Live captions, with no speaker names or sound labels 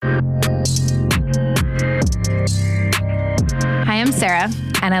I'm Sarah,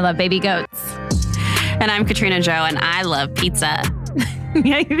 and I love baby goats. And I'm Katrina Joe, and I love pizza.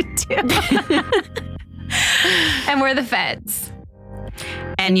 Yeah, you do. And we're the Feds.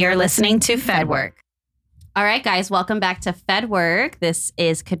 And you're listening to Fed Work. All right, guys, welcome back to Fed Work. This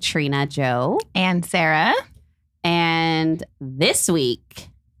is Katrina Joe. And Sarah. And this week,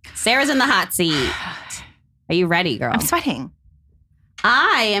 Sarah's in the hot seat. Are you ready, girl? I'm sweating.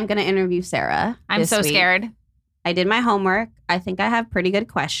 I am going to interview Sarah. I'm so scared. I did my homework. I think I have pretty good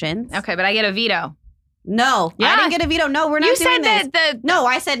questions. Okay, but I get a veto. No, yeah. I didn't get a veto. No, we're not doing this. You said No,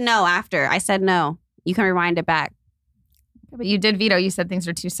 I said no after. I said no. You can rewind it back. But you did veto. You said things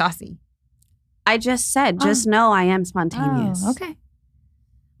are too saucy. I just said, no, I am spontaneous. Oh, okay.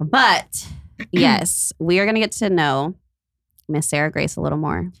 But yes, we are going to get to know Miss Sarah Grace a little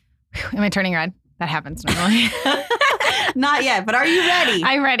more. Am I turning red? That happens normally. Not yet, but are you ready?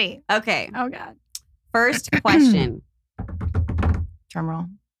 I'm ready. Okay. Oh, God. First question. Drum roll.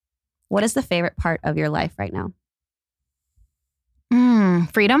 What is the favorite part of your life right now?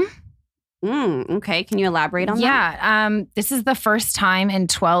 Freedom. Okay. Can you elaborate on that? Yeah. This is the first time in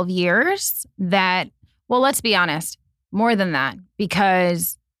 12 years that, well, let's be honest, more than that,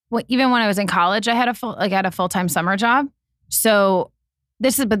 because even when I was in college, I had a full-time summer job. So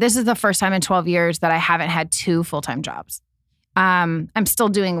this is the first time in 12 years that I haven't had two full-time jobs. I'm still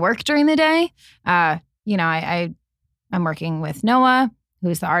doing work during the day. I'm working with Noah,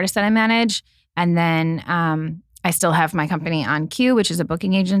 who's the artist that I manage. And then I still have my company On Cue, which is a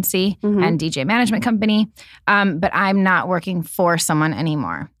booking agency and DJ management company. But I'm not working for someone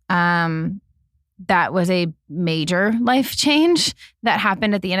anymore. That was a major life change that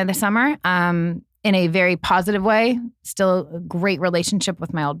happened at the end of the summer in a very positive way. Still a great relationship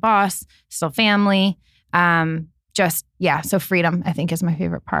with my old boss, still family. So freedom, I think, is my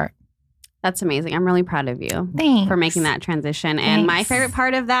favorite part. That's amazing. I'm really proud of you. Thanks. For making that transition. Thanks. And my favorite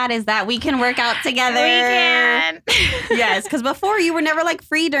part of that is that we can work out together. We can. Yes, because before you were never like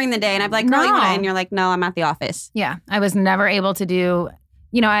free during the day. And I'd be like, girl, you wanna? And you're like, no, I'm at the office. Yeah, I was never able to do,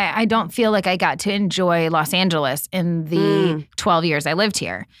 I don't feel like I got to enjoy Los Angeles in the 12 years I lived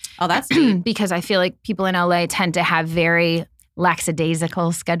here. Oh, that's deep. Because I feel like people in LA tend to have very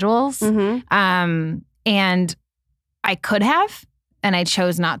lackadaisical schedules. And I could have, and I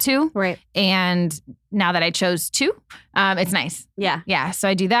chose not to. Right. And now that I chose to, it's nice. Yeah. Yeah. So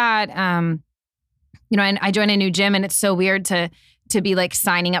I do that. And I joined a new gym, and it's so weird to be like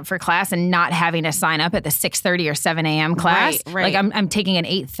signing up for class and not having to sign up at the 6:30 or 7 a.m. class. Right. Like I'm taking an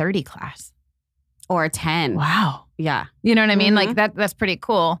 8:30 class. Or 10. Wow. Yeah. You know what I mean? Like that's pretty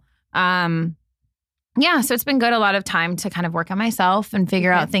cool. So it's been good. A lot of time to kind of work on myself and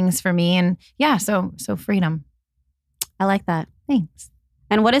figure out things for me. And so freedom. I like that. Thanks.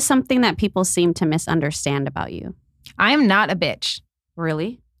 And what is something that people seem to misunderstand about you? I am not a bitch.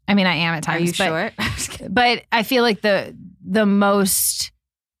 Really? I mean, I am at times. Are you sure? But I feel like the most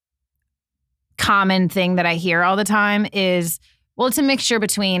common thing that I hear all the time is, well, it's a mixture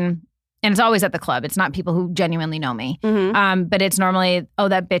between, and it's always at the club. It's not people who genuinely know me. But it's normally,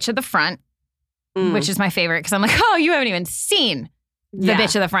 that bitch at the front, which is my favorite because I'm like, oh, you haven't even seen the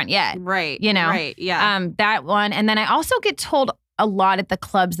bitch at the front yet. Right. Right. Yeah. That one. And then I also get told a lot at the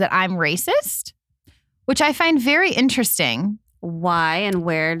clubs that I'm racist, which I find very interesting. Why and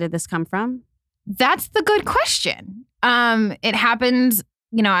where did this come from? That's the good question. It happens,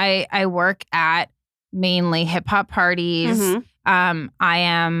 I work at mainly hip hop parties. I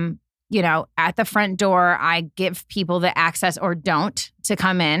am, at the front door. I give people the access or don't to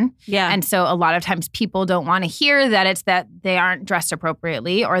come in. Yeah. And so a lot of times people don't want to hear that it's that they aren't dressed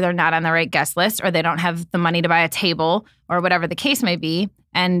appropriately or they're not on the right guest list or they don't have the money to buy a table or whatever the case may be.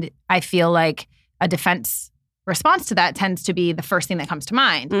 And I feel like a defense response to that tends to be the first thing that comes to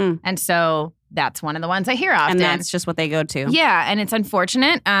mind. And so that's one of the ones I hear often. And that's just what they go to. Yeah. And it's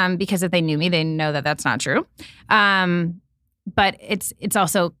unfortunate because if they knew me, they know that that's not true. But it's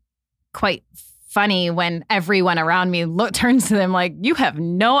also quite funny when everyone around me turns to them like, you have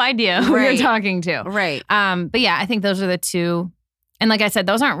no idea who you're talking to. Right. But yeah, I think those are the two. And like I said,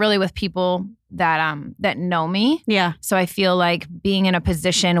 those aren't really with people that know me. Yeah. So I feel like being in a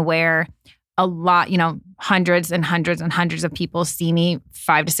position where a lot, hundreds and hundreds and hundreds of people see me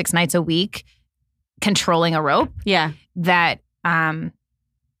 5 to 6 nights a week controlling a rope. Yeah. That, at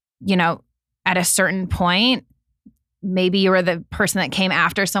a certain point, maybe you were the person that came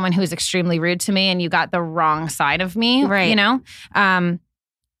after someone who's extremely rude to me and you got the wrong side of me. Right. I'm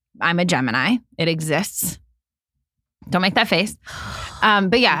a Gemini. It exists. Don't make that face.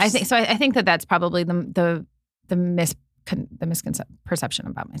 But yeah, I think that that's probably the misconception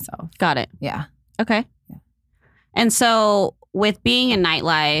about myself. Got it. Yeah. Okay. Yeah. And so with being in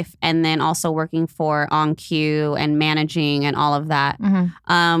nightlife and then also working for On Cue and managing and all of that,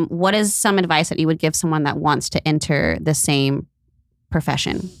 what is some advice that you would give someone that wants to enter the same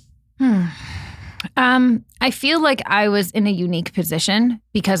profession? I feel like I was in a unique position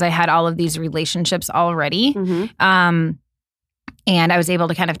because I had all of these relationships already. And I was able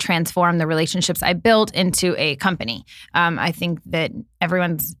to kind of transform the relationships I built into a company. I think that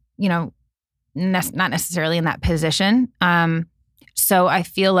everyone's, not necessarily in that position. So I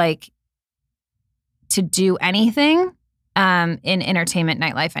feel like to do anything in entertainment,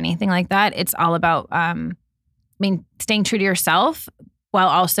 nightlife, anything like that, it's all about, staying true to yourself while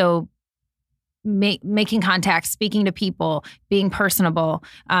also making contacts, speaking to people, being personable,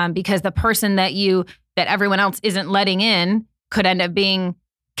 because the person that everyone else isn't letting in could end up being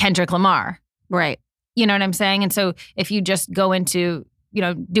Kendrick Lamar. Right. You know what I'm saying? And so if you just go into,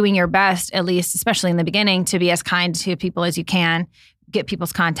 doing your best, at least, especially in the beginning, to be as kind to people as you can, get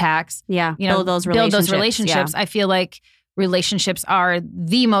people's contacts. Yeah. Build those relationships. Yeah. I feel like relationships are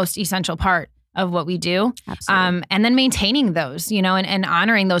the most essential part of what we do. Absolutely. And then maintaining those, and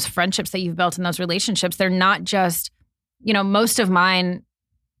honoring those friendships that you've built in those relationships. They're not just, most of mine,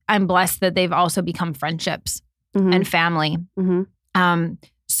 I'm blessed that they've also become friendships and family.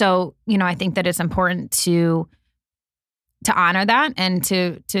 So, I think that it's important to honor that and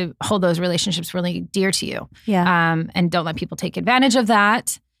to hold those relationships really dear to you. Yeah. And don't let people take advantage of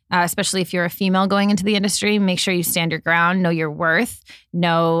that. Especially if you're a female going into the industry, make sure you stand your ground, know your worth,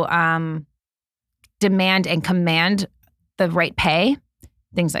 demand and command the right pay.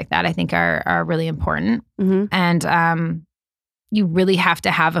 Things like that I think are really important. And you really have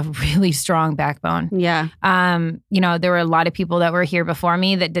to have a really strong backbone. Yeah. There were a lot of people that were here before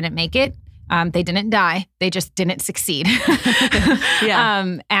me that didn't make it. They didn't die. They just didn't succeed.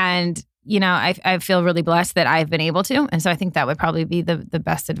 Yeah. And I feel really blessed that I've been able to. And so I think that would probably be the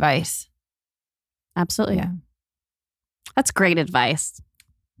best advice. Absolutely. Yeah. That's great advice.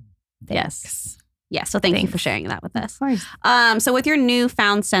 Thanks. Yes. Yeah. So thank you for sharing that with us. Of course. So with your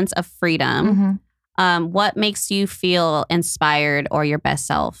newfound sense of freedom, what makes you feel inspired or your best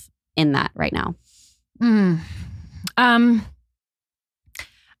self in that right now?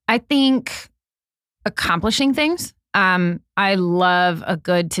 I think accomplishing things. I love a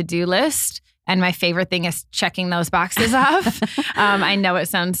good to-do list. And my favorite thing is checking those boxes off. I know it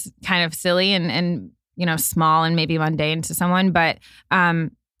sounds kind of silly and small and maybe mundane to someone, but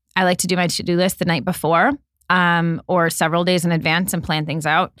I like to do my to-do list the night before or several days in advance and plan things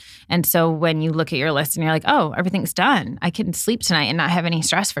out. And so when you look at your list and you're like, oh, everything's done, I can sleep tonight and not have any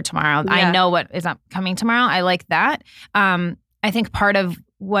stress for tomorrow. Yeah. I know what is upcoming tomorrow. I like that. I think part of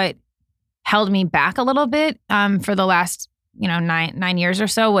what held me back a little bit for the last 9 years or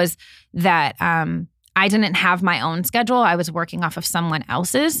so was that I didn't have my own schedule. I was working off of someone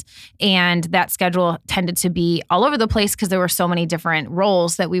else's, and that schedule tended to be all over the place because there were so many different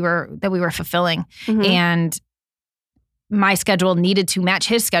roles that we were fulfilling, and my schedule needed to match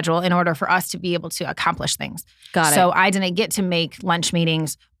his schedule in order for us to be able to accomplish things. Got it. So I didn't get to make lunch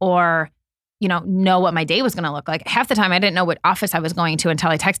meetings or know what my day was going to look like. Half the time I didn't know what office I was going to until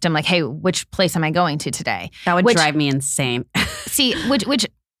I texted him like, hey, which place am I going to today? That would drive me insane. See, which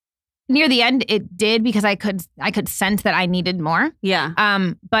near the end it did because I could sense that I needed more. Yeah.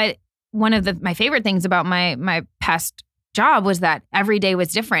 But one of my favorite things about my past job was that every day was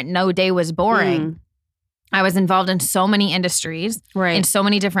different. No day was boring. I was involved in so many industries, right, in so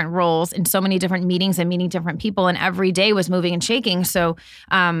many different roles, in so many different meetings and meeting different people, and every day was moving and shaking. So,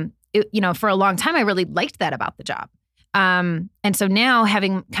 for a long time, I really liked that about the job. And so now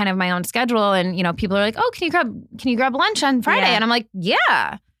having kind of my own schedule and, people are like, oh, can you grab lunch on Friday? Yeah. And I'm like,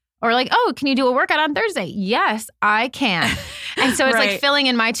 yeah. Or like, oh, can you do a workout on Thursday? Yes, I can. And so it's Right. like filling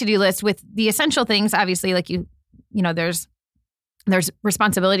in my to-do list with the essential things. Obviously, like there's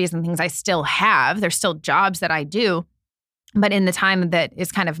responsibilities and things I still have. There's still jobs that I do. But in the time that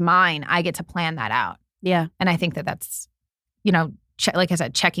is kind of mine, I get to plan that out. Yeah. And I think that's, like I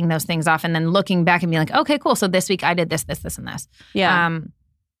said, checking those things off and then looking back and being like, okay, cool. So this week I did this, and this. Yeah.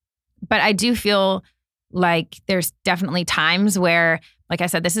 But I do feel like there's definitely times where, like I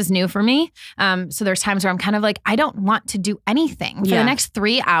said, this is new for me. So there's times where I'm kind of like, I don't want to do anything. For the next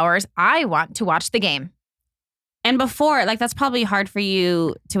 3 hours, I want to watch the game. And before, like, that's probably hard for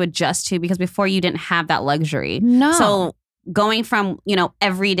you to adjust to because before you didn't have that luxury. No. So going from,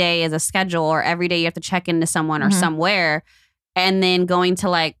 every day is a schedule or every day you have to check into someone or somewhere, and then going to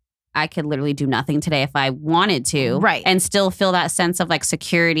like, I could literally do nothing today if I wanted to. Right. And still feel that sense of like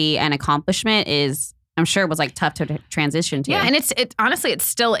security and accomplishment is, I'm sure it was like tough to transition to. Yeah. And it honestly, it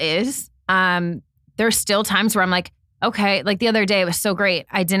still is. There's still times where I'm like, okay, like the other day, it was so great.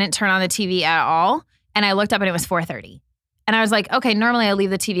 I didn't turn on the TV at all. And I looked up and it was 4:30. And I was like, okay, normally I leave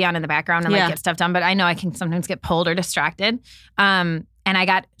the TV on in the background and like get stuff done, but I know I can sometimes get pulled or distracted. And I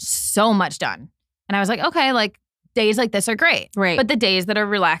got so much done. And I was like, okay, like days like this are great. Right. But the days that are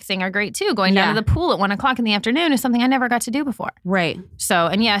relaxing are great too. Going down to the pool at 1:00 in the afternoon is something I never got to do before. Right. So,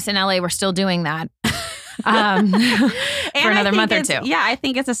 and yes, in LA, we're still doing that. For another month or two. Yeah, I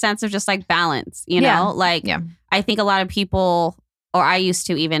think it's a sense of just like balance, you know? Like, I think a lot of people, or I used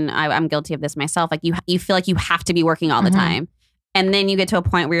to even, I'm guilty of this myself, like you feel like you have to be working all the time. And then you get to a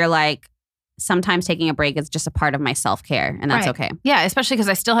point where you're like, sometimes taking a break is just a part of my self-care, and that's okay. Yeah, especially because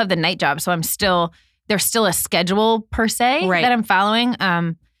I still have the night job. So there's still a schedule per se that I'm following.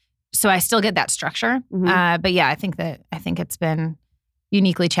 So I still get that structure. But yeah, I think it's been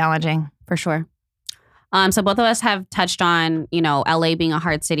uniquely challenging. For sure. So both of us have touched on, you know, LA being a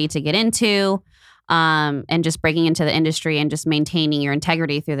hard city to get into, and just breaking into the industry and just maintaining your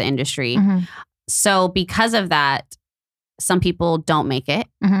integrity through the industry. So because of that, some people don't make it.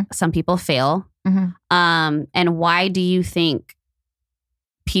 Some people fail. And why do you think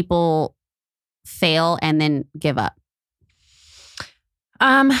people fail and then give up?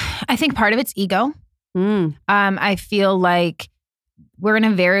 I think part of it's ego. I feel like we're in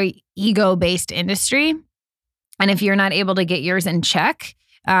a very ego-based industry. And if you're not able to get yours in check,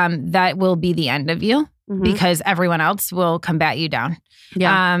 that will be the end of you because everyone else will combat you down.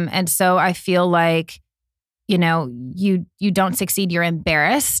 And so I feel like, you know, you don't succeed, you're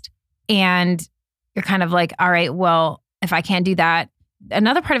embarrassed. And you're kind of like, all right, well, if I can't do that,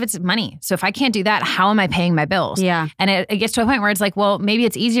 another part of it's money. So if I can't do that, how am I paying my bills? And it gets to a point where it's like, well, maybe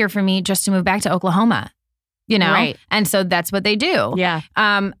it's easier for me just to move back to Oklahoma. You know? And so that's what they do.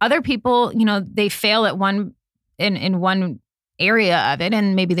 Other people, you know, they fail at one area of it,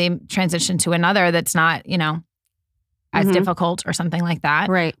 and maybe they transition to another that's not, you know, as difficult or something like that.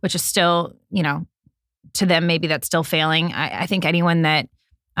 Which is still, you know, to them, maybe that's still failing. I think anyone that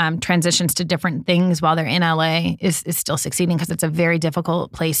transitions to different things while they're in LA is still succeeding because it's a very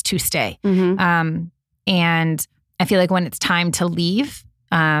difficult place to stay. And I feel like when it's time to leave,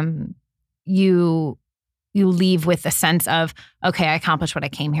 you leave with a sense of, okay, I accomplished what I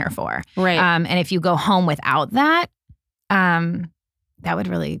came here for. And if you go home without that, that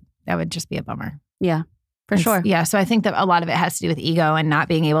would just be a bummer. For sure. Yeah. So I think that a lot of it has to do with ego and not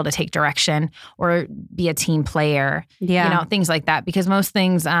being able to take direction or be a team player, you know, things like that. Because most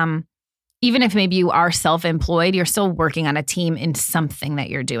things, even if maybe you are self-employed, you're still working on a team in something that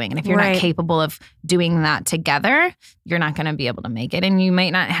you're doing. And if you're not capable of doing that together, you're not going to be able to make it. And you might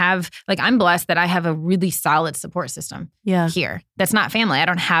not have, like, I'm blessed that I have a really solid support system here. That's not family. I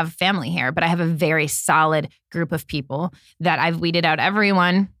don't have family here, but I have a very solid group of people that I've weeded out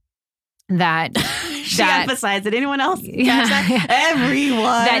everyone that... She emphasized it. Anyone else? Everyone.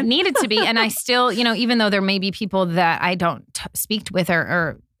 That needed to be. And I still, you know, even though there may be people that I don't speak with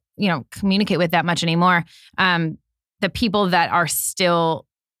or you know, communicate with that much anymore. The people that are still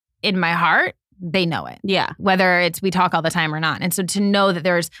in my heart, they know it. Whether it's we talk all the time or not. And so to know that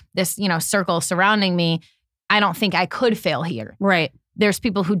there's this, you know, circle surrounding me, I don't think I could fail here. There's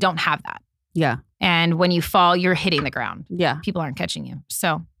people who don't have that. And when you fall, you're hitting the ground. People aren't catching you.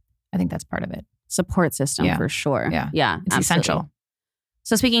 So I think that's part of it. Support system for sure. It's essential.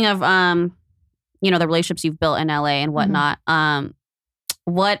 So speaking of, you know, the relationships you've built in LA and whatnot,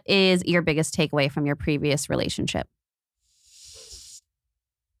 what is your biggest takeaway from your previous relationship?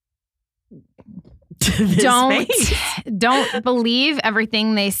 Don't believe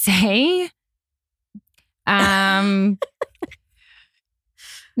everything they say.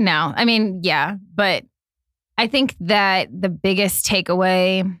 No, I mean, yeah, but I think that the biggest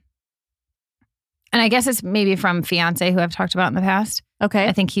takeaway, and I guess it's maybe from fiance who I've talked about in the past.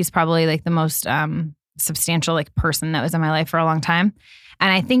 I think he's probably like the most substantial like person that was in my life for a long time.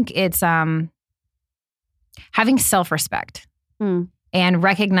 And I think it's having self-respect and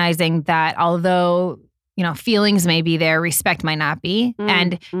recognizing that although, you know, feelings may be there, respect might not be.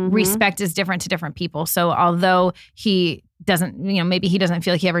 And respect is different to different people. So although he doesn't, you know, maybe he doesn't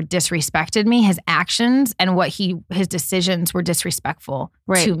feel like he ever disrespected me, his actions and his decisions were disrespectful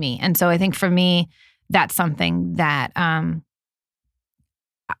to me. And so I think for me, that's something that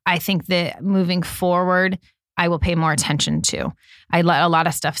I think that moving forward, I will pay more attention to. I let a lot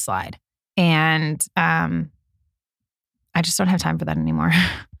of stuff slide. And I just don't have time for that anymore.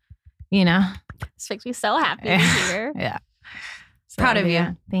 You know? This makes me so happy to hear. So, proud of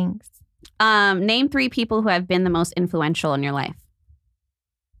you. Thanks. Name 3 people who have been the most influential in your life.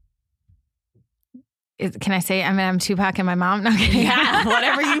 Can I say, I mean, I'm Tupac and my mom? No, kidding.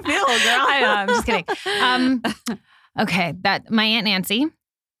 Whatever you feel, girl. I'm just kidding. Okay, that my Aunt Nancy,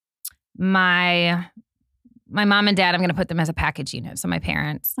 my mom and dad, I'm going to put them as a package unit. So my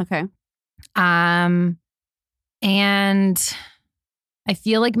parents. Okay. And I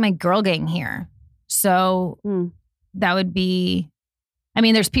feel like my girl gang here. So that would be, I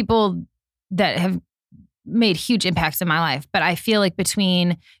mean, there's people that have made huge impacts in my life, but I feel like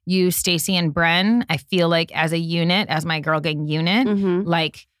between you, Stacey, and Bren, I feel like as a unit, as my girl gang unit,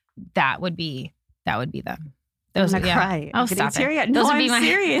 like that would be them. Those I'm gonna cry. Oh, I'm stop getting it. teary-eyed. Those No, would be I'm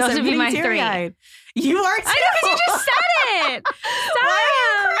serious. Those would be my teary-eyed. You are too. I know because you just said it. Stop. Why are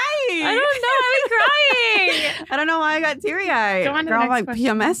you crying? I don't know. I'm crying. I don't know why I got teary-eyed. Go on to the Girl, I'm next like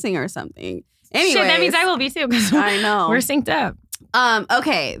question. PMSing or something. Anyways, Shit, that means I will be too because I know. we're synced up.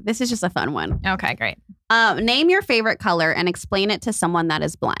 Okay, this is just a fun one. Okay, great. Name your favorite color and explain it to someone that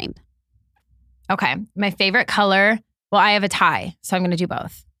is blind. Okay, my favorite color. Well, I have a tie, so I'm going to do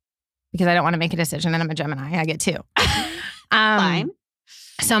both because I don't want to make a decision, and I'm a Gemini. I get two. Fine.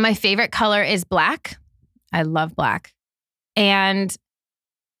 So my favorite color is black. I love black. And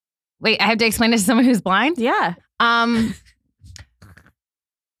wait, I have to explain this to someone who's blind? Yeah.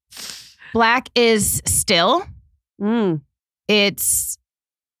 Black is still. It's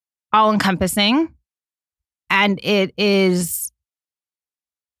all encompassing. And it is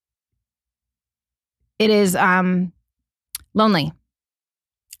lonely.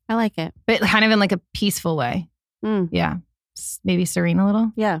 I like it. But kind of in like a peaceful way. Yeah. Maybe serene a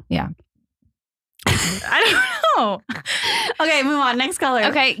little. Yeah. I don't know. Okay, move on. Next color.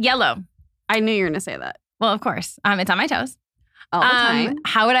 Okay, yellow. I knew you were going to say that. Well, of course. It's on my toes. All the time.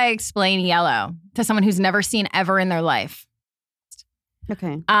 How would I explain yellow to someone who's never seen ever in their life?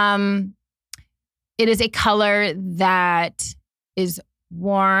 Okay. It is a color that is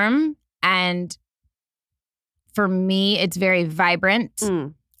warm, and for me, it's very vibrant,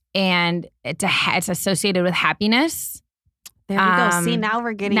 and it's associated with happiness. There we go. See, now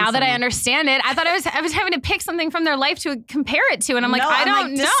we're getting. Now that I understand it, I thought I was having to pick something from their life to compare it to, and I'm like, No, I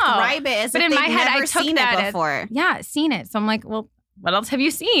don't know. Describe it as But if in my they've head, never I took seen that it before. Yeah, seen it. So I'm like, well, what else have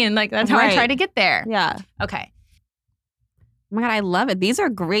you seen? Like that's how I try to get there. Yeah. Okay. Oh my God, I love it. These are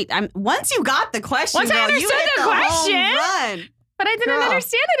great. Once you got the question, Once I girl, understood you hit the home question. run. But I didn't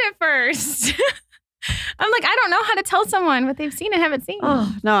understand it at first. I'm like, I don't know how to tell someone what they've seen and haven't seen.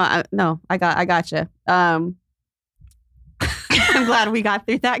 Oh no, I got you. I'm glad we got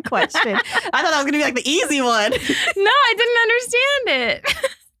through that question. I thought that was gonna be like the easy one. No, I didn't understand it.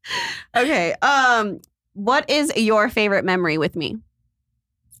 Okay. What is your favorite memory with me?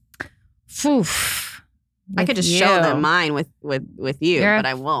 Oof. I could just show them mine with you, but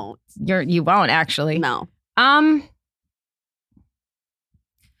I won't. You won't actually. No. I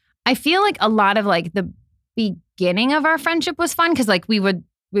feel like a lot of like the beginning of our friendship was fun because like we would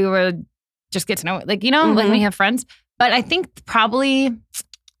just get to know it, like like when we have friends. But I think probably.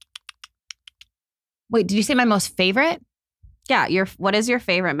 Wait, did you say my most favorite? Yeah. What is your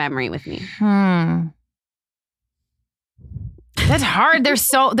favorite memory with me? That's hard. There's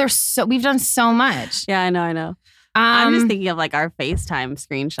so we've done so much. Yeah, I know. I'm just thinking of like our FaceTime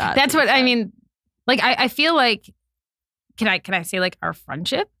screenshots. That's what I mean. Like I feel like can I say like our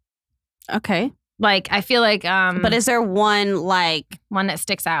friendship? Okay. Like I feel like but is there one that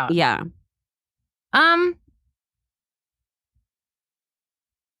sticks out? Yeah.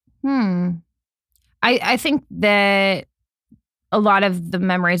 I think that a lot of the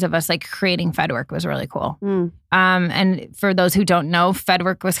memories of us like creating FedWork was really cool. And for those who don't know,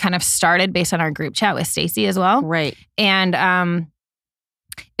 FedWork was kind of started based on our group chat with Stacey as well. Right. And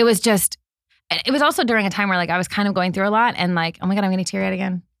it was also during a time where like I was kind of going through a lot and like, oh my God, I'm getting teary-eyed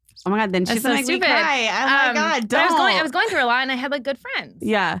again. Oh my God, then she's gonna make me cry. Oh my God, don't. I was going through a lot and I had like good friends.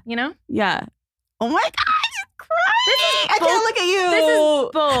 Yeah. You know? Yeah. Oh my God, you're crying. I can't look at you. This is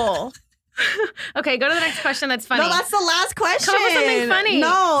bull. Okay, go to the next question that's funny. No, that's the last question. Come up with something funny.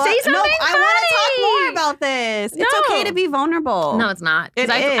 No. Say something funny. I want to talk more about this. No. It's okay to be vulnerable. No, it's not. It is.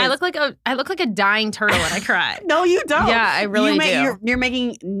 I look like a dying turtle when I cry. No, you don't. Yeah, I really do. You're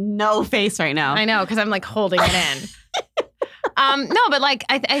making no face right now. I know, because I'm like holding it in. No, but like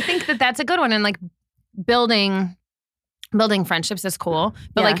I think that's a good one, and like building friendships is cool.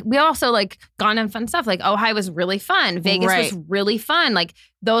 But like we also like gone on fun stuff. Like Ojai was really fun. Vegas was really fun. Like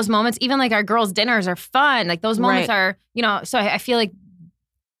those moments, even like our girls' dinners are fun. Like those moments are, so I feel like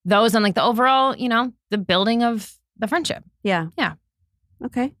those and like the overall, the building of the friendship. Yeah. Yeah.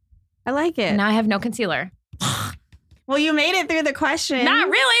 Okay. I like it. Now I have no concealer. Well, you made it through the question. Not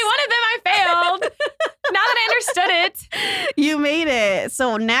really. One of them I failed. Now that I understood it. You made it.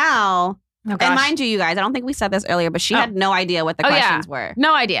 So now, and mind you guys, I don't think we said this earlier, but she had no idea what the questions were.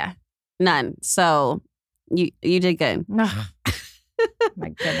 No idea. None. So You did good. My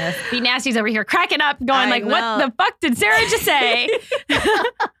goodness. Be Nasty's over here cracking up, going I like, know. what the fuck did Sarah just say?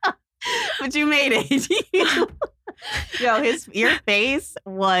 But you made it. Yo, your face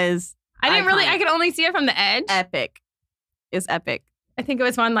was I didn't really, iconic. I could only see it from the edge. Epic. It's epic. I think it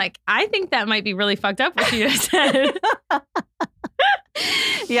was one like, I think that might be really fucked up what you just said.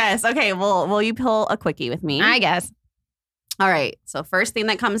 Yes. Okay. Well, will you pull a quickie with me? I guess. All right. So first thing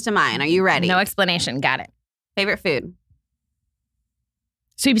that comes to mind. Are you ready? No explanation. Got it. Favorite food?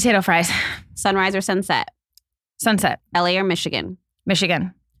 Sweet potato fries. Sunrise or sunset? Sunset. LA or Michigan?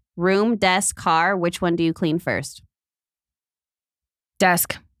 Michigan. Room, desk, car. Which one do you clean first?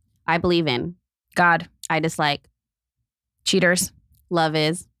 Desk. I believe in. God. I dislike. Cheaters. Love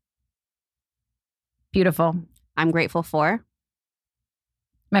is. Beautiful. I'm grateful for.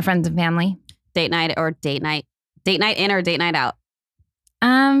 My friends and family. Date night or date night? Date night in or date night out?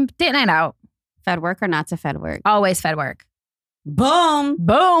 Date night out. Fed work or not to fed work? Always fed work. Boom.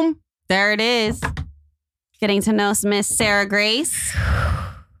 Boom. There it is. Getting to know Miss Sarah Grace.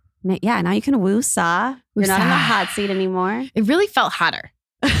 Yeah, now you can woo-saw. You're not in the hot seat anymore. It really felt hotter.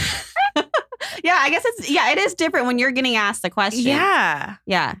 Yeah, I guess it is different when you're getting asked the question. Yeah.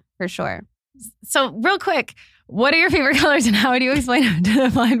 Yeah, for sure. So real quick, what are your favorite colors and how would you explain them to the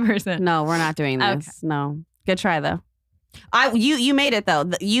blind person? No, we're not doing this. Okay. No. Good try though. You made it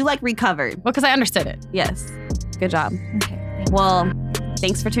though. You recovered. Well, because I understood it. Yes. Good job. Okay. Well,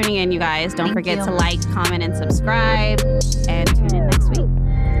 thanks for tuning in, you guys. Don't Thank forget you. to like, comment, and subscribe. And tune in next week.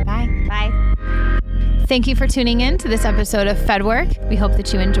 Bye. Bye. Thank you for tuning in to this episode of FedWork. We hope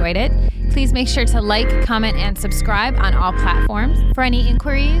that you enjoyed it. Please make sure to like, comment, and subscribe on all platforms. For any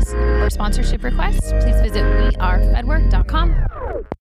inquiries or sponsorship requests, please visit wearefedwork.com.